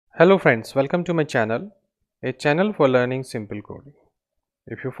Hello friends, welcome to my channel, a channel for learning simple coding.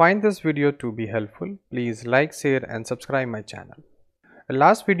 If you find this video to be helpful, please like, share and subscribe my channel. In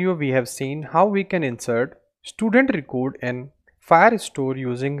last video we have seen how we can insert student record in Firestore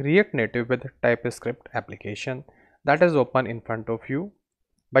using React Native with Typescript application that is open in front of you.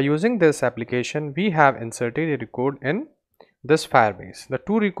 By using this application, we have inserted a record in this Firebase. The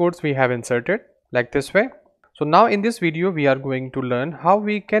two records we have inserted like this way. So now in this video we are going to learn how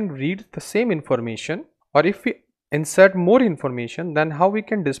we can read the same information, or if we insert more information, then how we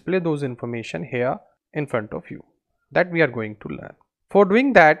can display those information here in front of you. That we are going to learn. For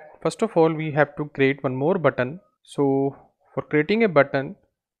doing that, first of all we have to create one more button. So for creating a button,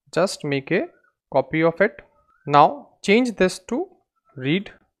 just make a copy of it. Now change this to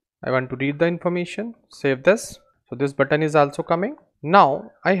read. I want to read the information. Save this. So this button is also coming. Now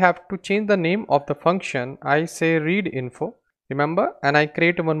I have to change the name of the function. I say read info, remember, and I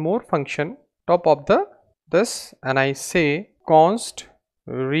create one more function top of this and I say const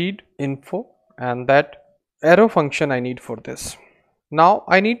read info, and that arrow function I need for this. Now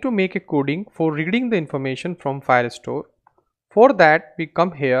I need to make a coding for reading the information from Firestore. For that we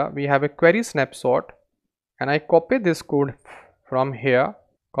come here, we have a query snapshot and I copy this code from here,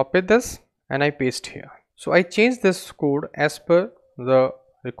 copy this and I paste here. So I change this code as per the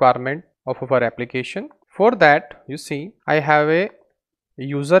requirement of our application. For that, you see, I have a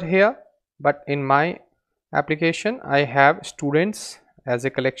user here, but in my application I have students as a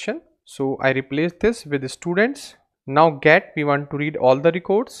collection, so I replace this with students. Now get, we want to read all the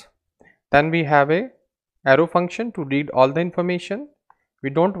records. Then we have a arrow function to read all the information. We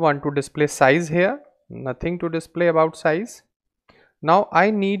don't want to display size here, nothing to display about size. Now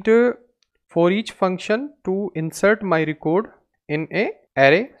I need for each function to insert my record in a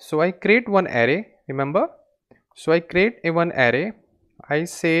array. So I create one array, remember. So I create a one array. I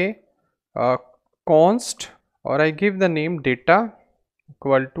say const, or I give the name data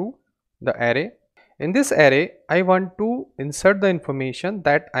equal to the array. In this array I want to insert the information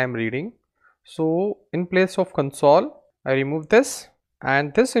that I am reading. So in place of console I remove this,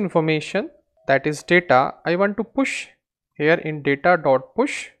 and this information, that is data, I want to push here in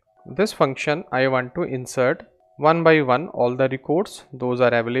data.push. This function I want to insert one by one all the records, those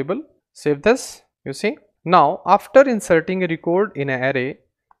are available. Save this. You see, now after inserting a record in an array,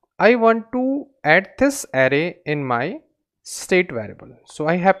 I want to add this array in my state variable. So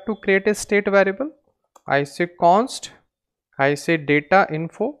I have to create a state variable. I say const, I say data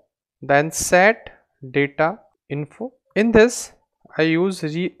info, then set data info. In this I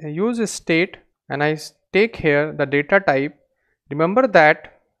use state and I take here the data type. Remember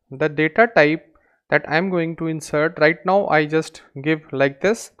that the data type that I am going to insert right now, I just give like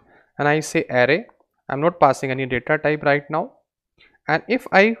this and I say array. I am not passing any data type right now. And if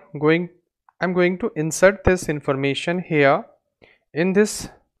I'm going to insert this information here in this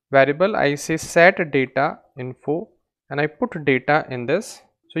variable, I say set data info and I put data in this.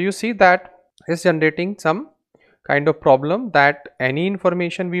 So you see that is generating some kind of problem that any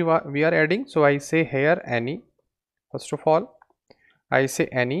information we are adding. So I say here any. First of all I say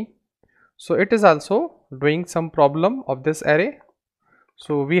any. So it is also doing some problem of this array.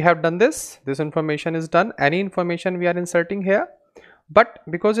 So we have done this information is done, any information we are inserting here, but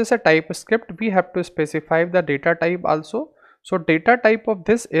because it's a TypeScript we have to specify the data type also. So data type of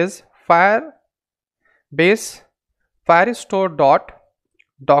this is Firestore dot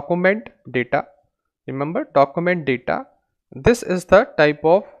document data. Remember, document data, this is the type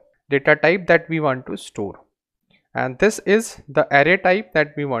of data type that we want to store, and this is the array type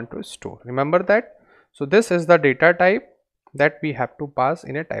that we want to store. Remember that. So this is the data type that we have to pass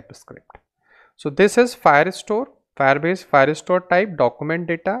in a TypeScript. So this is Firebase Firestore type document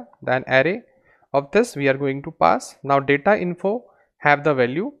data, then array of this we are going to pass. Now data info have the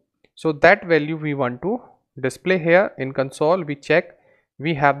value, so that value we want to display here in console. We check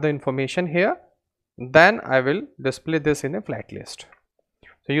we have the information here, then I will display this in a flat list.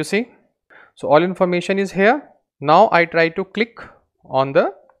 So you see, so all information is here. Now I try to click on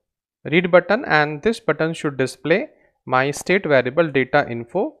the read button, and this button should display my state variable data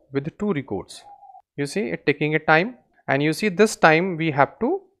info with two records. You see it taking a time, and you see this time we have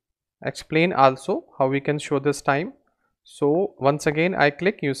to explain also how we can show this time. So once again I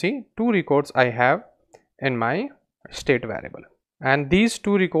click, you see two records I have in my state variable, and these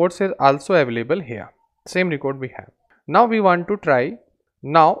two records is also available here, same record we have. Now we want to try.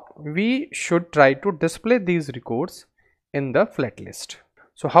 Now we should try to display these records in the flat list.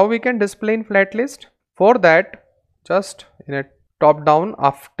 So how we can display in flat list? For that, just in a top down,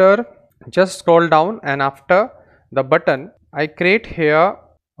 after just scroll down and after the button I create here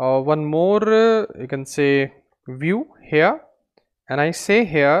one more you can say view here, and I say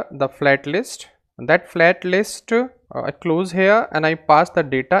here the flat list. That flat list I close here and I pass the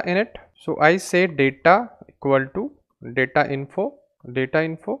data in it. So I say data equal to data info,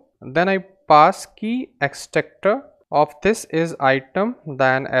 then I pass key extractor of this is item,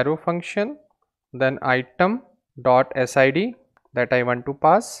 then arrow function, then item dot sid that I want to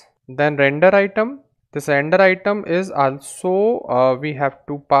pass, then render item. This render item is also we have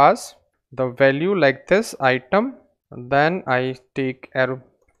to pass the value like this item, then I take arrow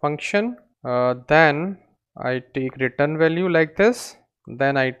function, then I take return value like this,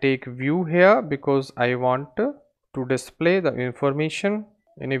 then I take view here because I want to display the information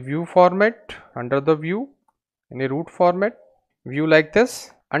in a view format under the view in a root format view like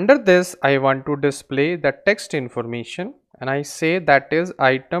this. Under this I want to display the text information and I say that is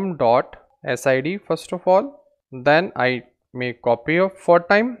item dot sid first of all, then I make copy of for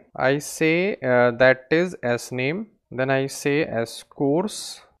time. I say that is as name, then I say as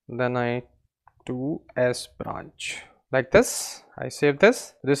course, then I do as branch like this. I save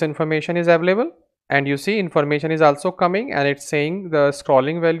this. This information is available and you see information is also coming and it's saying the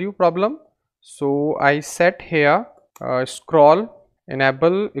scrolling value problem. So I set here scroll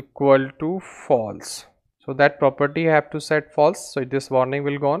enable equal to false. So that property I have to set false. So this warning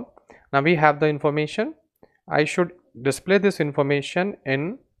will go on. Now we have the information. I should display this information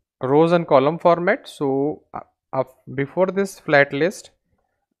in rows and column format. So before this flat list,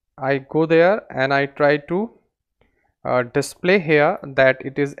 I go there and I try to display here that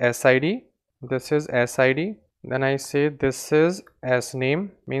it is SID. This is SID. Then I say this is as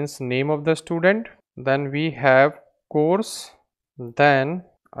name, means name of the student. Then we have course. Then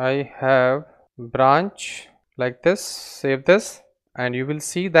I have branch like this. Save this and you will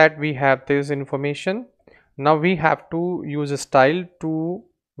see that we have this information. Now we have to use a style to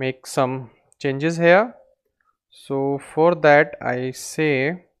make some changes here. So for that I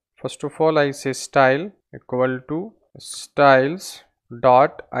say, first of all I say style equal to styles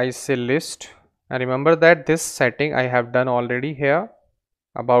dot I say list, and remember that this setting I have done already here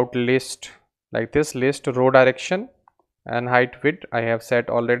about list like this, list row direction and height width I have set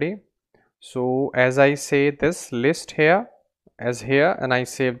already. So as I say this list here as here and I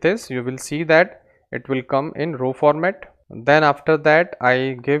save this, you will see that it will come in row format. Then after that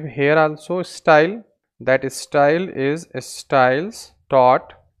I give here also style, that style is styles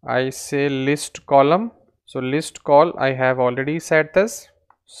dot I say list column. So list col I have already set this,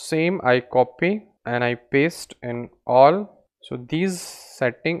 same I copy and I paste in all. So these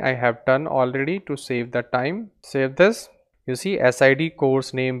setting I have done already to save the time. Save this. You see SID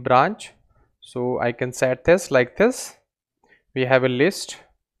course name branch. So I can set this like this. We have a list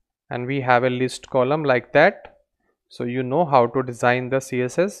and we have a list column like that. So you know how to design the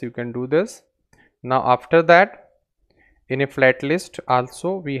CSS, you can do this. Now after that in a flat list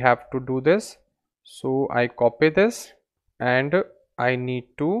also we have to do this. So I copy this and I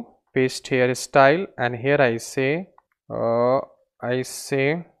need to paste here style and here I say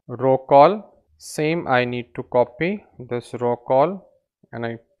row call, same I need to copy this row call and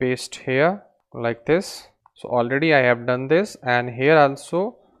I paste here like this. So already I have done this, and here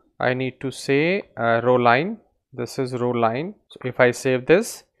also I need to say row line. This is row line. So if I save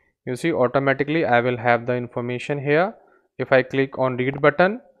this, you see automatically I will have the information here. If I click on read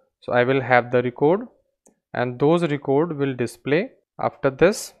button, so I will have the record and those record will display. After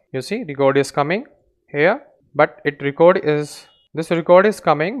this you see record is coming here, but this record is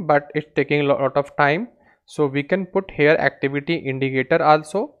coming but it's taking a lot of time. So we can put here activity indicator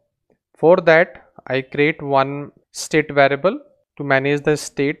also. For that I create one state variable to manage the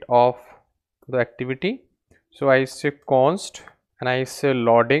state of the activity. So I say const and I say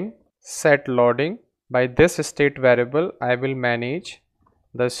loading, set loading. By this state variable I will manage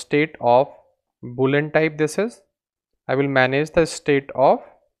the state of boolean type. This is I will manage the state of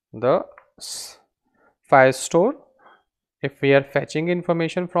the Firestore. If we are fetching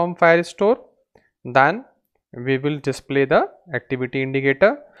information from Firestore, then we will display the activity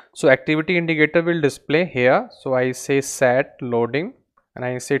indicator. So activity indicator will display here. So I say set loading and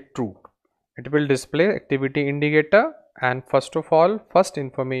I say true. It will display activity indicator, and first of all first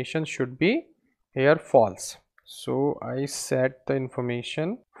information should be here false. So I set the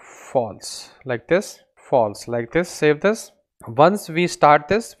information false like this, false like this. Save this. Once we start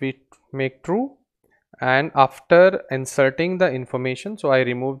this, we make true, and after inserting the information, so I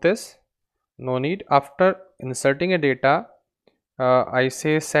remove this, no need. After inserting a data, I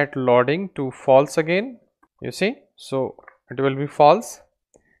say set loading to false again, you see, so it will be false.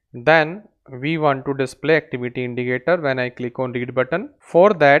 Then we want to display activity indicator when I click on read button.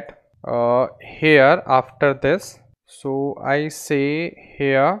 For that, here after this, so I say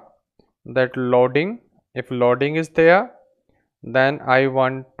here that loading, if loading is there, then I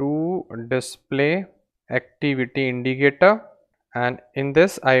want to display activity indicator, and in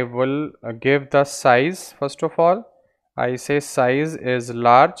this I will give the size. First of all, I say size is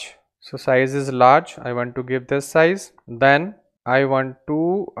large, so size is large, I want to give this size. Then I want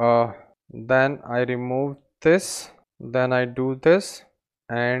to then I remove this, then I do this,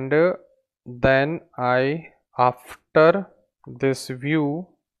 and then I, after this view,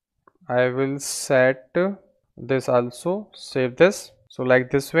 I will set this also, save this. So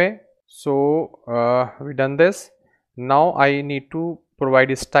like this way. So we done this. Now I need to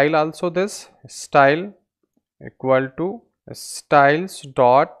provide a style also. This style equal to styles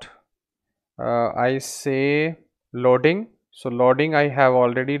dot I say loading. So loading, I have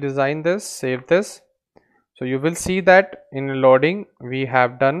already designed this, save this. So you will see that in loading we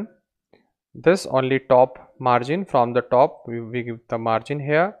have done this only top margin, from the top we give the margin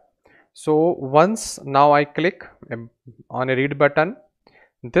here. So once now I click on a read button,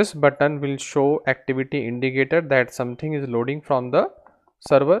 this button will show activity indicator that something is loading from the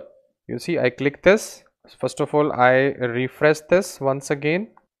server. You see, I click this. First of all, I refresh this once again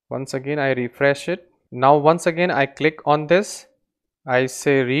I refresh it. Now once again I click on this, I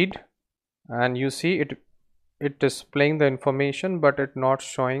say read, and you see it displaying the information but it not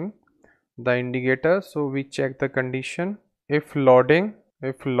showing the indicator. So we check the condition. If loading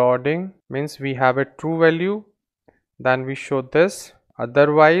means we have a true value, then we show this,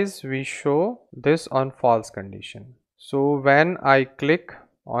 otherwise we show this on false condition. So when I click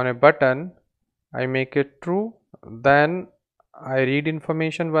on a button, I make it true, then I read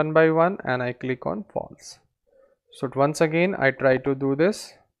information one by one and I click on false. So once again I try to do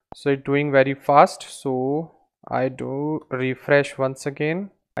this. So it's doing very fast, so I do refresh once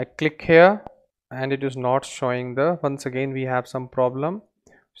again. I click here and it is not showing the, once again we have some problem.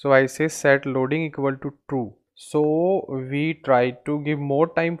 So I say set loading equal to true. So we try to give more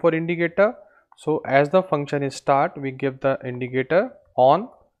time for indicator. So as the function is start, we give the indicator on,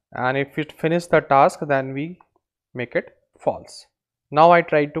 and if it finish the task, then we make it false. Now I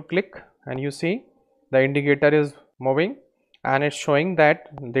try to click and you see the indicator is moving and it's showing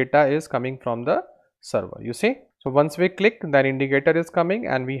that data is coming from the server. You see, so once we click, then indicator is coming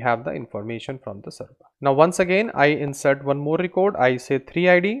and we have the information from the server. Now once again I insert one more record. I say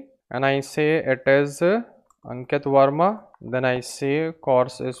 3id and I say it is Ankit Verma, then I say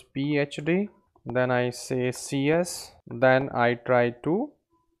course is PhD, then I say CS, then I try to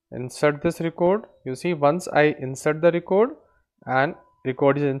insert this record. You see, once I insert the record and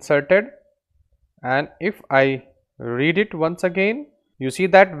record is inserted, and if I read it once again, you see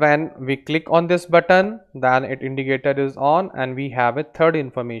that when we click on this button, then it indicator is on and we have a third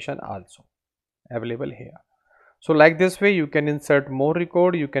information also available here. So like this way you can insert more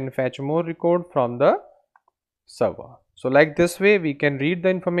record, you can fetch more record from the server. So like this way we can read the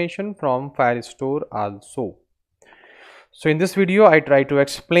information from Firestore also. So in this video I try to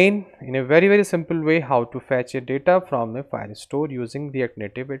explain in a very simple way how to fetch a data from a Firestore using React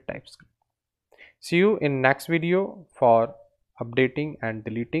Native with TypeScript. See you in next video for updating and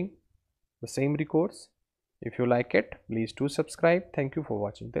deleting the same records. If you like it, please do subscribe. Thank you for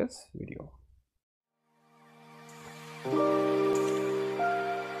watching this video.